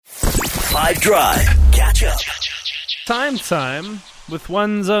5 Drive. Catch up. Time with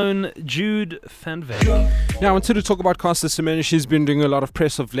one's own Jude Van Veek. Yeah, I wanted to talk about Caster Semenya. She's been doing a lot of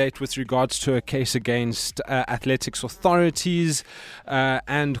press of late with regards to a case against athletics authorities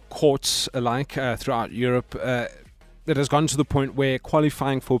and courts alike throughout Europe. That has gone to the point where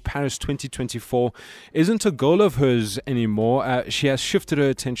qualifying for Paris 2024 isn't a goal of hers anymore. She has shifted her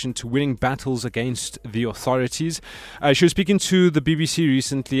attention to winning battles against the authorities. She was speaking to the BBC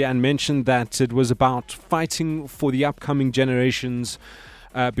recently and mentioned that it was about fighting for the upcoming generations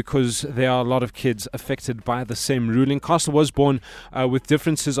because there are a lot of kids affected by the same ruling. Caster was born with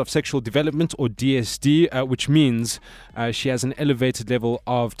differences of sexual development, or DSD, which means she has an elevated level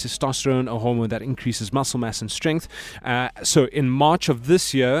of testosterone, a hormone that increases muscle mass and strength. So in March of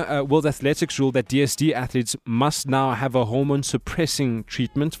this year, World Athletics ruled that DSD athletes must now have a hormone suppressing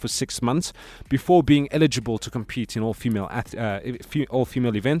treatment for 6 months before being eligible to compete in all-female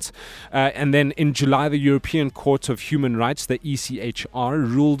events. And then in July, the European Court of Human Rights, the ECHR,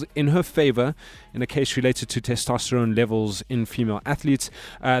 ruled in her favor in a case related to testosterone levels in female athletes.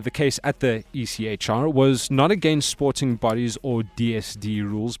 The case at the ECHR was not against sporting bodies or DSD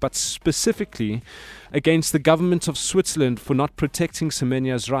rules, but specifically against the government of Switzerland for not protecting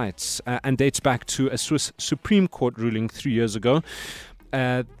Semenya's rights, and dates back to a Swiss Supreme Court ruling 3 years ago.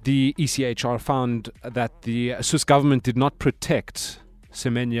 The ECHR found that the Swiss government did not protect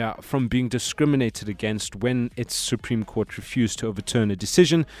Semenya from being discriminated against when its Supreme Court refused to overturn a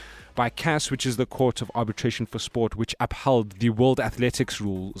decision by CAS, which is the Court of Arbitration for Sport, which upheld the World Athletics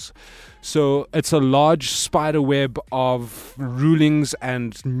rules. So it's a large spider web of rulings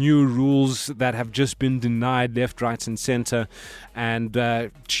and new rules that have just been denied left, right and center. And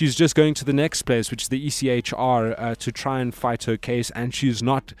she's just going to the next place, which is the ECHR, to try and fight her case, and she's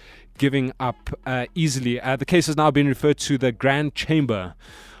not giving up easily. The case has now been referred to the Grand Chamber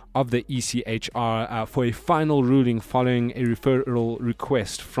of the ECHR for a final ruling following a referral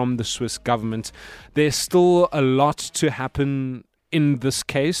request from the Swiss government. There's still a lot to happen in this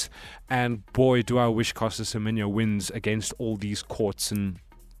case, and boy, do I wish Caster Semenya wins against all these courts and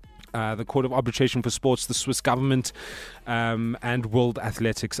the Court of Arbitration for Sports, the Swiss government, and World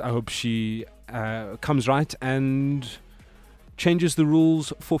Athletics. I hope she comes right and changes the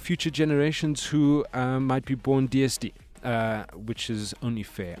rules for future generations who might be born DSD, which is only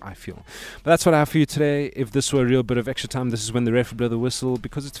fair, I feel. But that's what I have for you today. If this were a real bit of extra time, this is when the ref would blow the whistle,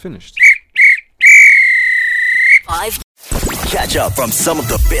 because it's finished. 5. Catch up from some of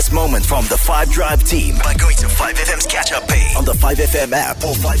the best moments from the 5 Drive team by going to 5FM's catch up page on the 5FM app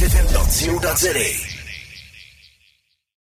or 5FM.co.za.